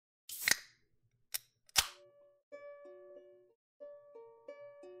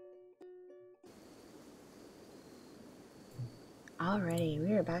Alrighty,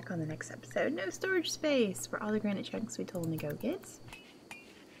 we are back on the next episode. No storage space for all the granite chunks we told him to go get.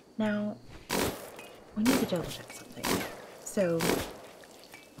 Now, we need to double check something. So,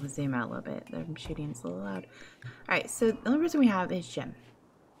 let's zoom out a little bit. The shooting's a little loud. Alright, so the only person we have is Jim.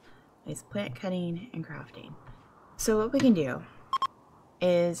 He's plant cutting and crafting. So what we can do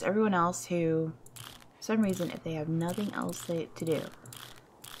is everyone else who, for some reason, if they have nothing else to do,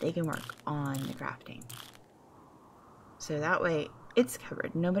 they can work on the crafting. So that way, it's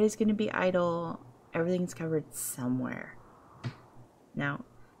covered. Nobody's going to be idle. Everything's covered somewhere. Now,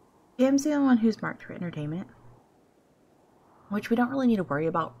 Pam's the only one who's marked for entertainment, which we don't really need to worry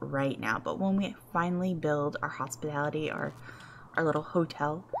about right now. But when we finally build our hospitality, our little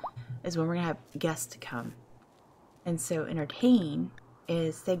hotel, is when we're going to have guests to come. And so entertain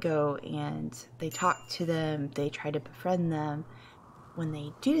is they go and they talk to them. They try to befriend them. When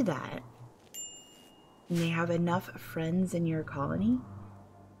they do that, and they have enough friends in your colony,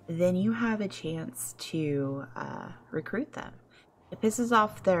 then you have a chance to recruit them. It pisses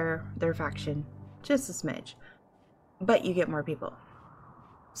off their faction just a smidge, but you get more people.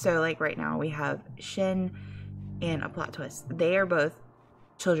 So like right now we have Shin and a plot twist. They are both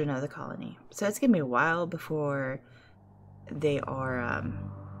children of the colony, so it's gonna be a while before they are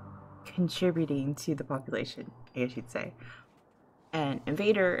contributing to the population, I guess you'd say. And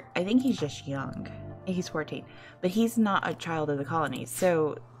Invader, I think he's just young. He's 14, but he's not a child of the colony.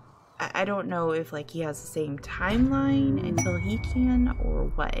 So I don't know if like he has the same timeline until he can or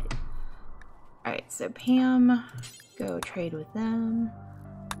what. All right, so Pam, go trade with them.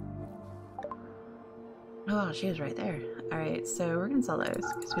 Oh, wow, she was right there. All right, so we're gonna sell those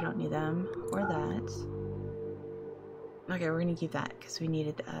because we don't need them or that. Okay, we're gonna keep that because we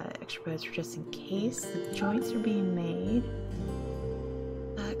needed extra bows for just in case the joints are being made.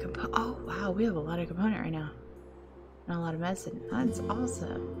 Oh wow, we have a lot of component right now. And a lot of medicine. That's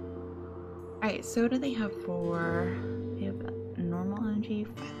awesome. Alright, so what do they have for... They have normal energy?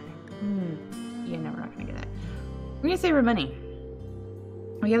 Yeah, no, we're not gonna get that. We're gonna save our money.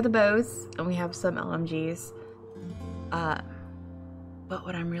 We have the bows, and we have some LMGs. But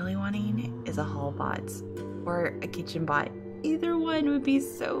what I'm really wanting is a hall bot. Or a kitchen bot. Either one would be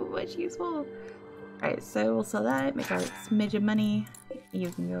so much useful. Alright, so we'll sell that, make our smidge of money. You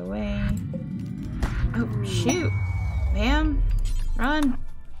can go away. Oh, shoot! Ma'am! Run!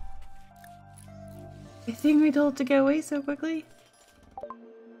 I think we told to go away so quickly.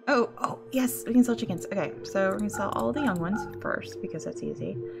 Oh, yes, we can sell chickens. Okay, so we're gonna sell all the young ones first, because that's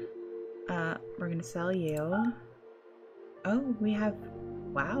easy. We're gonna sell you. Oh, we have...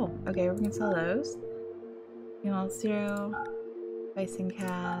 Wow. Okay, we're gonna sell those. Zero. Bison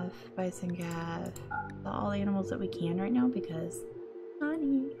calf. Sell all the animals that we can right now, because...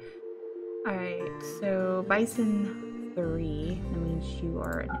 Honey. Alright, so bison 3, that means you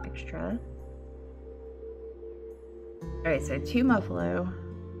are an extra. Alright, so 2 buffalo.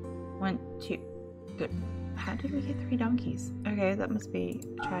 1, 2. Good. How did we get 3 donkeys? Okay, that must be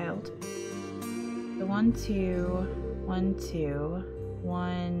a child. So 1, 2, 1, 2,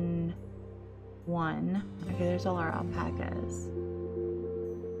 1, 1. Okay, there's all our alpacas.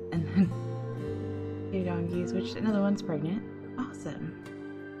 And then 2 donkeys, which another one's pregnant. Awesome.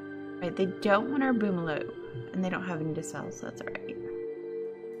 Right, they don't want our boomaloo, and they don't have any to sell, so that's alright.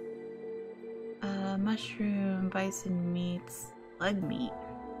 Mushroom, bison meats, leg meat.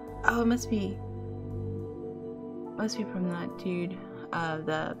 Oh, it must be from that dude.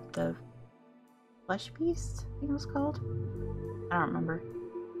 The flesh beast, I think it was called. I don't remember.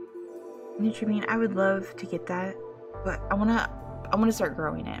 Neutroamine, I would love to get that, but I wanna start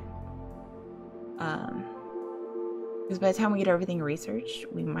growing it. Because by the time we get everything researched,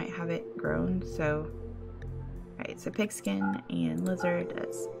 we might have it grown, so... Alright, so pigskin and lizard,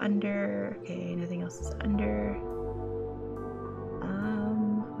 that's under. Okay, nothing else is under. We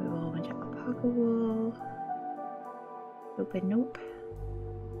have a whole bunch of alpaca wool. Nope.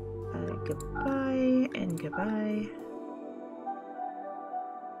 Goodbye and goodbye.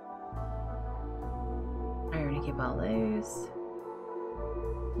 Alright, we're gonna keep all those.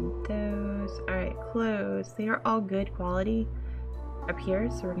 Those. Alright, clothes. They are all good quality up here,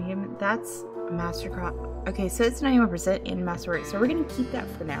 so we're gonna give them. That's a master crop. Okay, so it's 91% in masterwork, so we're gonna keep that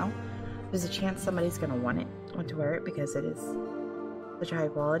for now. There's a chance somebody's gonna want to wear it because it is such high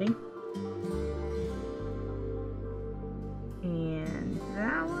quality. And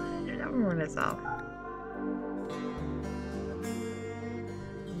that one we're gonna sell.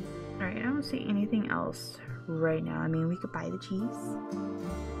 Alright, I don't see anything else right now. I mean, we could buy the cheese,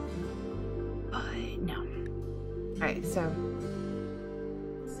 but no. Alright, so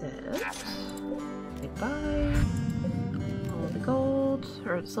goodbye. All the gold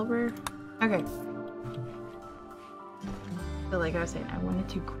or silver. Okay. So like I was saying, I wanted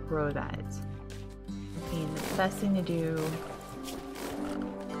to grow that. And the best thing to do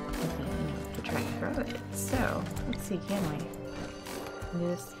would be, to try to grow it. So let's see, can we?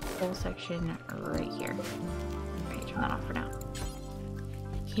 This whole section right here. Okay, turn that off for now.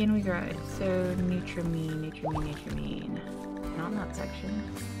 Can we grow it? So Neutroamine. Not in that section.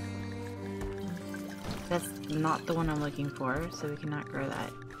 That's not the one I'm looking for, so we cannot grow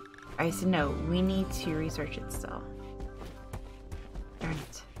that. Alright, so no, we need to research it still. Darn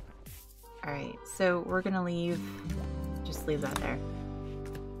it. Alright, so we're gonna just leave that there.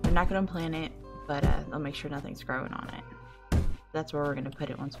 We're not gonna plant it, but I'll make sure nothing's growing on it. That's where we're gonna put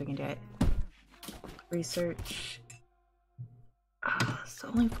it once we can do it. Research. It's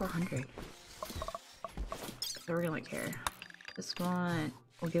only 400. So we're gonna look here. This one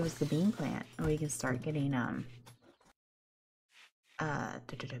will give us the bean plant, and we can start getting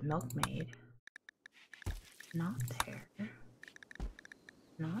milkmaid. Not there.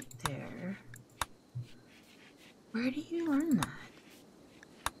 Not there. Where do you learn that?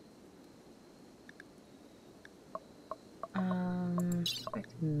 Back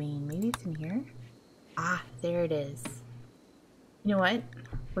to main. Maybe it's in here? Ah, there it is. You know what?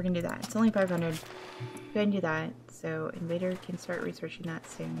 We're gonna do that. It's only 500. Go ahead and do that. So Invader can start researching that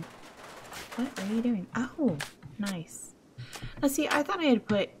soon. What are you doing? Oh, nice. Now see, I thought I had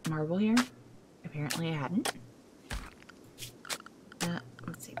put marble here. Apparently I hadn't.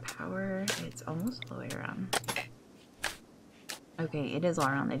 Let's see, power. It's almost all the way around. Okay, it is all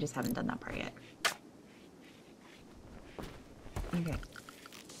around. They just haven't done that part yet. Okay.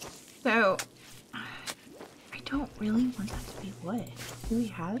 So, I don't really want that to be wood. Do we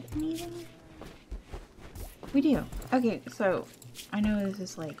have anything? We do. Okay, so I know this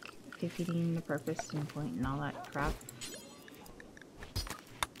is like defeating the purpose and point and all that crap.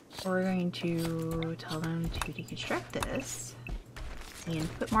 We're going to tell them to deconstruct this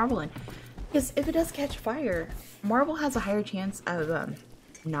and put marble in. Because if it does catch fire, marble has a higher chance of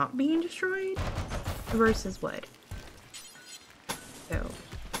not being destroyed versus wood. So,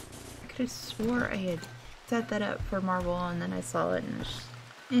 I could have swore I had set that up for marble and then I saw it and it's just,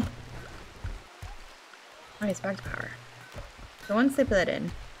 Alright, it's back to power. So once they put that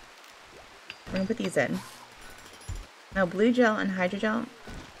in, we're gonna put these in. Now blue gel and hydrogel.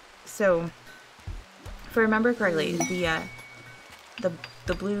 So, if I remember correctly, the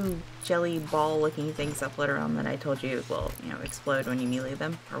blue jelly ball looking things that float around that I told you will, explode when you melee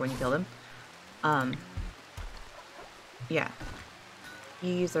them or when you kill them. Yeah.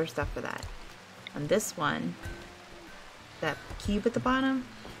 You use our stuff for that. On this one, that cube at the bottom,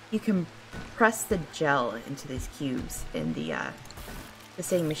 you can press the gel into these cubes in the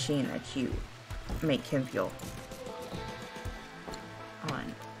same machine that you make chem fuel. Hold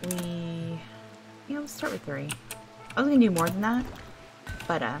on. We'll start with 3. I was gonna do more than that,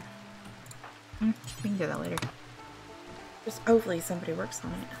 but we can do that later. Just hopefully somebody works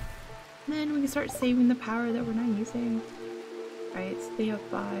on it. And then we can start saving the power that we're not using. Alright, so they have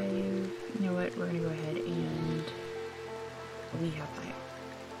 5. You know what? We're gonna go ahead and we have 5.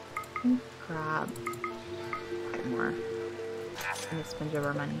 Grab 5 more. I'm gonna spend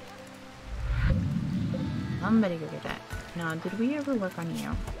over money. Somebody go get that. Now, did we ever work on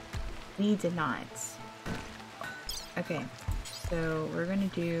you? We did not. Okay, so we're gonna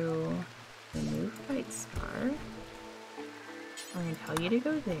do remove fight scar. We're gonna tell you to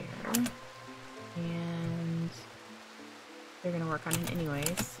go there. And they're gonna work on it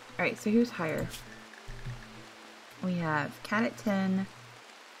anyways. Alright, so who's higher? We have Cat at 10,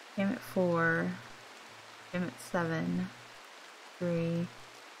 Cam at 4, Cam at 7, 3.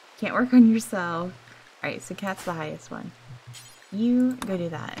 Can't work on yourself. Alright, so Cat's the highest one. You go do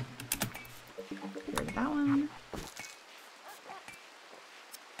that. Get rid of that one.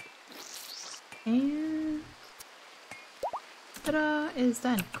 And ta-da! Is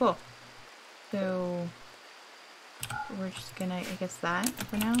done. Cool. So we're just gonna, I guess, that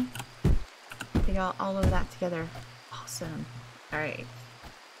for now. Take all of that together. Awesome. Alright.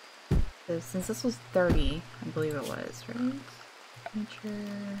 So since this was 30, I believe it was, right?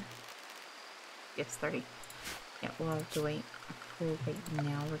 Nature. Yes, 30. Yeah, we'll have to wait. We'll wait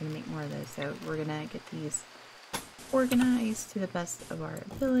now. We're gonna make more of those. So we're gonna get these organized to the best of our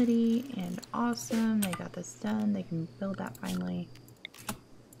ability. And awesome. They got this done. They can build that finally.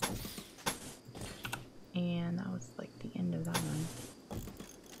 And that was like the end of that one.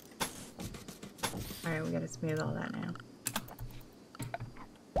 Alright, we gotta smooth all that now.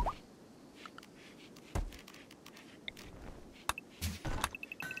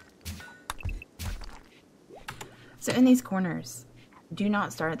 So in these corners, do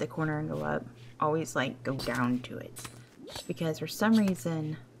not start at the corner and go up. Always like go down to it. Because for some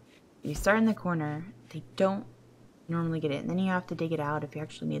reason, if you start in the corner, they don't normally get it. And then you have to dig it out if you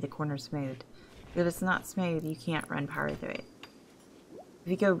actually need the corner smooth. If it's not smooth, you can't run power through it. If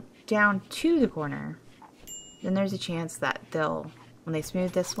you go down to the corner, then there's a chance that when they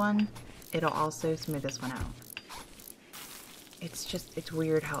smooth this one, it'll also smooth this one out. It's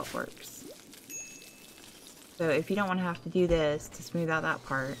weird how it works. So if you don't want to have to do this to smooth out that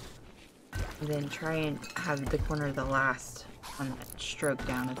part, then try and have the corner the last on that stroke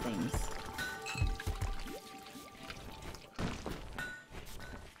down of things.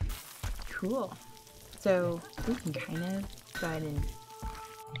 Cool. So we can kind of go ahead and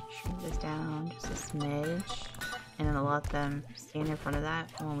shrink this down just a smidge, and then I'll let them stand in front of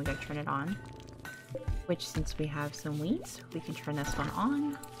that when we go turn it on. Which, since we have some wheat, we can turn this one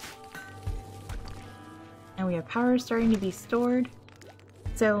on. And we have power starting to be stored.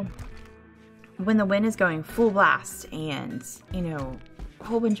 So when the wind is going full blast and, you know, a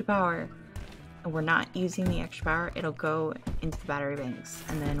whole bunch of power, and we're not using the extra power, it'll go into the battery banks.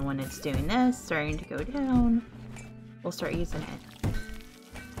 And then when it's doing this, starting to go down, we'll start using it.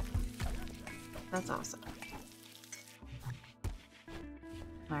 That's awesome.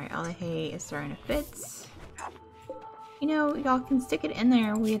 Alright, all the hay is starting to fit. You know, y'all can stick it in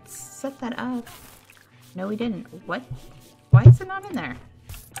there. We had set that up. No, we didn't. What? Why is it not in there?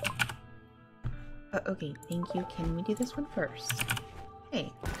 Okay, thank you. Can we do this one first?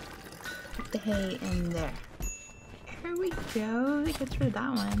 Hey, put the hay in there. Here we go. It gets rid of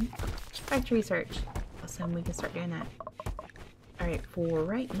that one. Factory research. Awesome, we can start doing that. Alright, for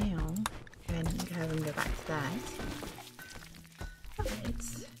right now, go ahead and have them go back to that. Alright,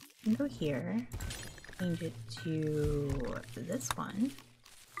 we can go here. Change it to this one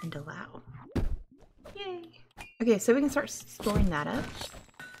and allow. Yay! Okay, so we can start storing that up.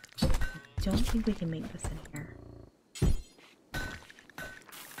 I don't think we can make this in here.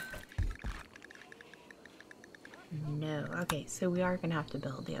 No. Okay, so we are gonna have to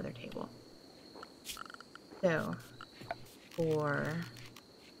build the other table. So,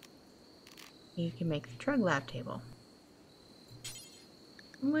 you can make the drug lab table.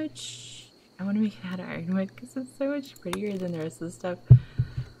 Which I want to make it out of ironwood because it's so much prettier than the rest of the stuff.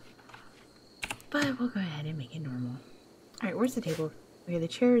 But we'll go ahead and make it normal. Alright, where's the table? Okay, the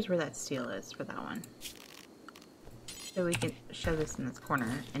chair is where that steel is for that one. So we can shove this in this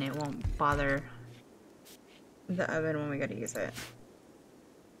corner and it won't bother the oven when we go to use it.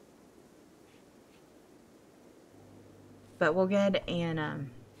 But we'll go ahead and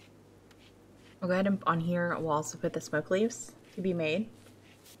on here we'll also put the smoke leaves to be made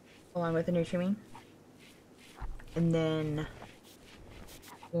along with the Neutroamine. And then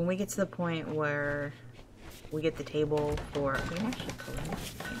when we get to the point where we get the table for, we can actually pull in,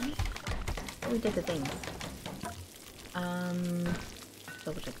 can't we? Oh, we did the things.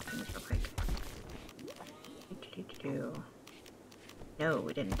 Double check the things real quick. No,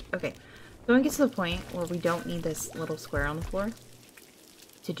 we didn't. Okay, so when we get to the point where we don't need this little square on the floor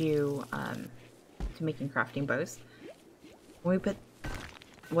to do, to making crafting bows, when we put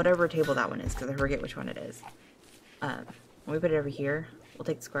whatever table that one is, because I forget which one it is, when we put it over here, we'll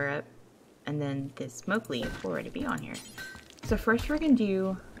take the square up, and then this smoke leaf will already be on here. So first we're going to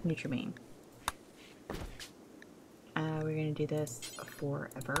do Neutroamine. We're going to do this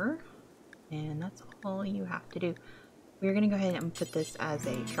forever, and that's all you have to do. We're going to go ahead and put this as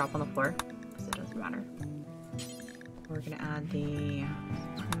a drop on the floor, because it doesn't matter. We're going to add the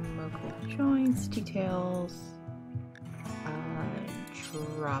smoke leaf joints, details,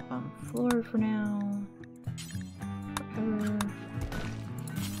 drop on floor for now, forever.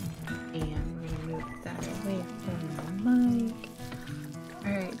 And we're gonna move that away from the mic.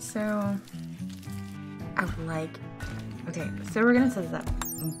 Alright, so I would like, okay, so we're gonna set this up,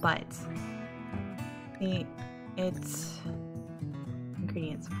 but it's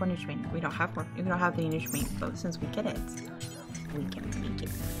ingredients for Neutroamine. We don't have the Neutroamine, but since we get it, we can make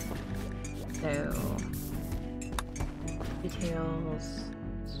it. So details,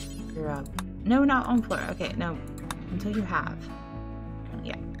 screw up. No, not on floor. Okay, no, until you have.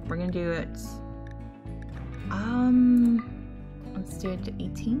 Yeah, we're gonna do it. Let's do it to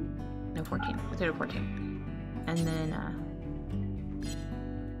 18. No, 14. Let's do it to 14. And then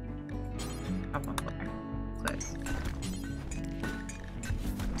up on floor. So it's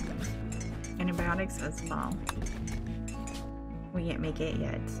antibiotics as well. We can't make it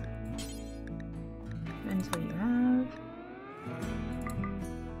yet until you have.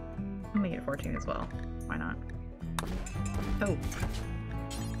 I'll make it 14 as well. Why not? Oh.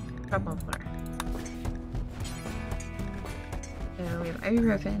 Drop on floor. So we have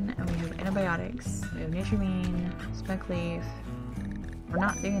ibuprofen, and we have antibiotics. We have Neutroamine, smoke leaf. We're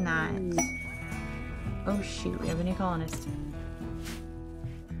not doing that. Oh shoot, we have a new colonist.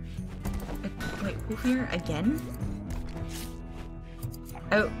 Wait, Wolfier again?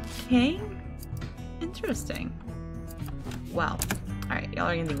 Okay. Interesting. Well, alright, y'all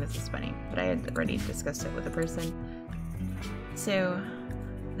are gonna think this is funny, but I had already discussed it with a person. So,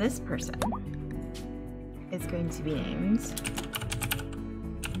 this person is going to be named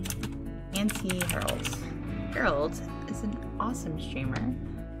Harold. Harold is an awesome streamer,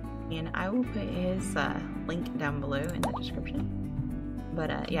 and I will put his link down below in the description.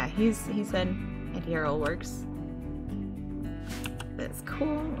 But yeah, he said Harold works. That's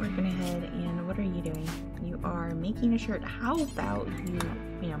cool. We're going ahead and what are you doing? You are making a shirt. How about you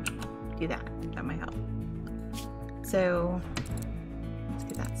do that? That might help. So let's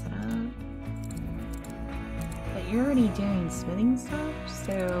get that set up. But you're already doing smithing stuff,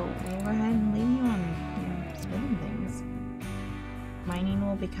 so we'll go ahead and leave you on smithing things. Mining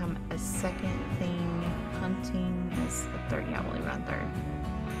will become a second thing. Hunting is a third. Yeah, we'll leave it on third.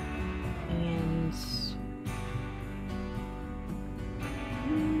 And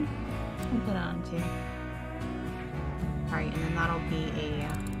I'll put it on 2. Alright, and then that'll be a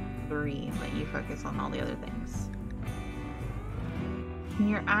 3. Let you focus on all the other things. And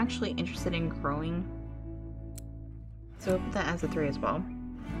you're actually interested in growing, so I'll put that as a 3 as well.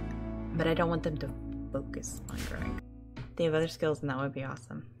 But I don't want them to focus on growing. They have other skills, and that would be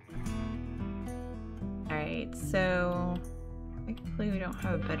awesome. Alright, so technically we don't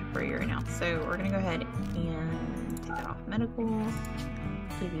have a bed for you right now, so we're gonna go ahead and take that off medical.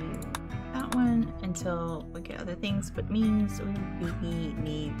 Give you that one until we get other things, but means we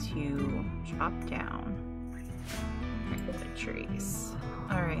need to chop down the trees.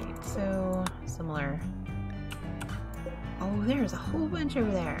 Alright, so similar. Oh, there's a whole bunch over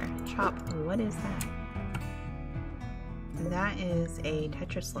there. Chop, what is that? That is a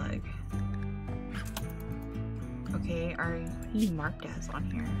tetraslug. Okay, what are you marked as on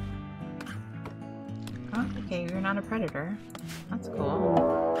here? Oh, okay, you're not a predator. That's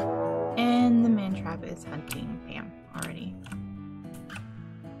cool. And the man trap is hunting Pam already.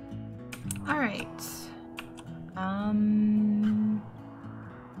 Alright.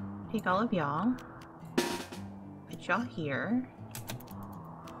 Take all of y'all. Put y'all here.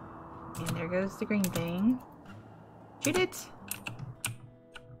 And there goes the green thing. Shoot it!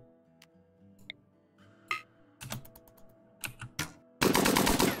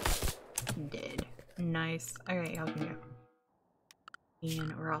 Dead. Nice. Alright, y'all can go.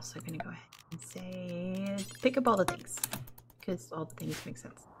 And we're also gonna go ahead and say, pick up all the things, because all the things make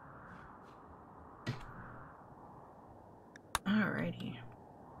sense. Alrighty.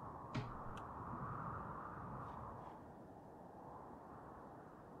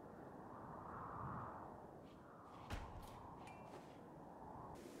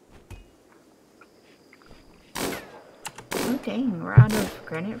 Oh dang, we're out of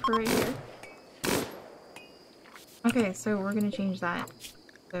granite for right here. Okay, so we're gonna change that.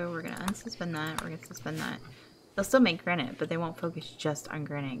 So we're gonna unsuspend that, we're gonna suspend that. They'll still make granite, but they won't focus just on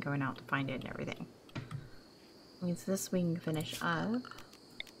granite going out to find it and everything. Means this we can finish up.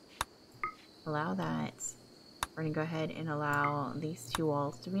 Allow that. We're gonna go ahead and allow these 2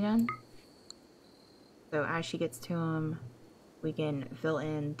 walls to be done. So as she gets to them, we can fill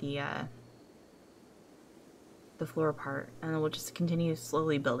in the floor part, and then we'll just continue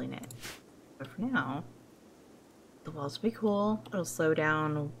slowly building it. But for now, the walls will be cool. It'll slow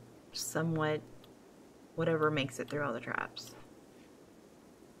down somewhat whatever makes it through all the traps.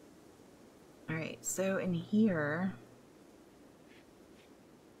 Alright, so in here,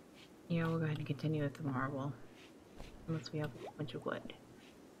 we'll go ahead and continue with the marble. Unless we have a bunch of wood.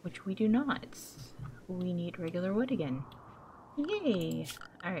 Which we do not. We need regular wood again. Yay!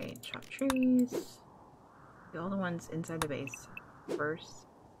 Alright, chop trees. Do all the ones inside the base first.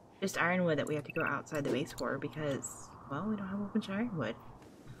 Just ironwood that we have to go outside the base for because, well, we don't have a bunch of ironwood.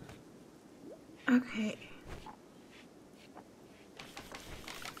 Okay.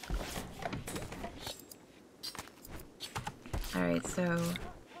 Alright, so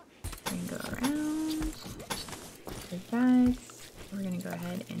we're gonna go around. Like that. We're gonna go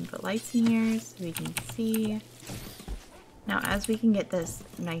ahead and put lights in here so we can see. Now, as we can get this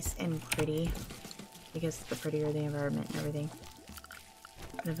nice and pretty, because the prettier the environment and everything,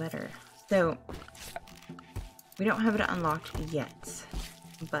 the better. So, we don't have it unlocked yet,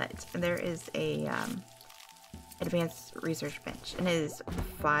 but there is a advanced research bench, and it is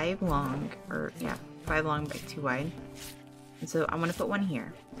 5 long, or yeah, 5 long by 2 wide. And so I want to put one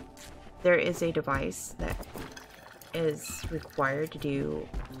here. There is a device that is required to do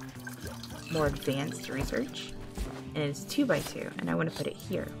more advanced research, and it's 2x2, and I want to put it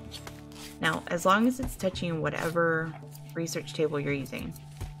here. Now, as long as it's touching whatever research table you're using,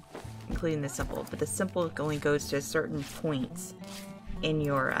 including the simple, but the simple only goes to certain points in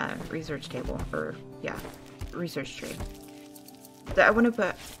your research table, or yeah, research tree. So I want to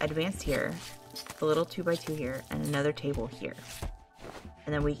put advanced here, a little 2x2 here, and another table here.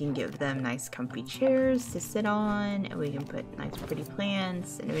 And then we can give them nice comfy chairs to sit on, and we can put nice pretty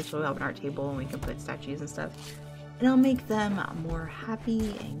plants, and eventually we'll have an art table and we can put statues and stuff. And it'll make them more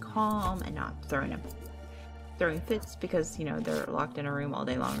happy and calm and not throwing fits because, you know, they're locked in a room all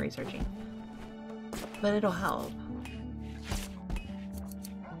day long researching. But it'll help.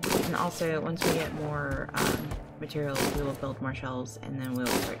 And also, once we get more materials, we will build more shelves, and then we'll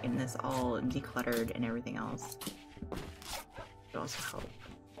start getting this all decluttered and everything else. It'll also help.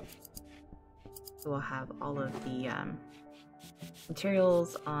 So we'll have all of the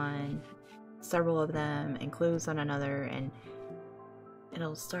materials on several of them and clothes on another, and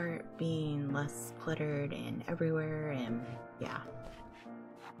it'll start being less cluttered and everywhere, and yeah.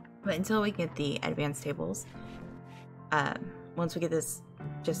 But until we get the advanced tables, once we get this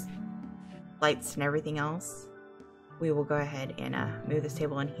just lights and everything else, we will go ahead and move this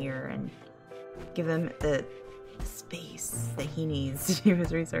table in here and give them the space that he needs to do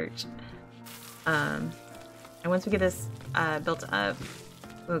his research. And once we get this built up,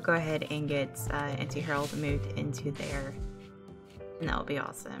 we'll go ahead and get Anti-Herald moved into there, and that'll be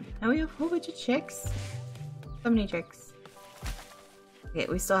awesome. And we have a whole bunch of chicks. So many chicks. Okay,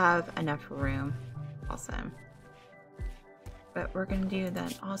 we still have enough room. Awesome. But we're gonna do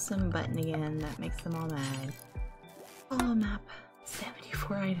that awesome button again that makes them all mad. Oh, map.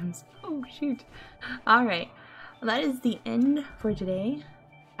 74 items. Oh, shoot. Alright. Well, that is the end for today.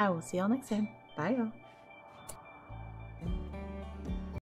 I will see y'all next time. Bye, y'all.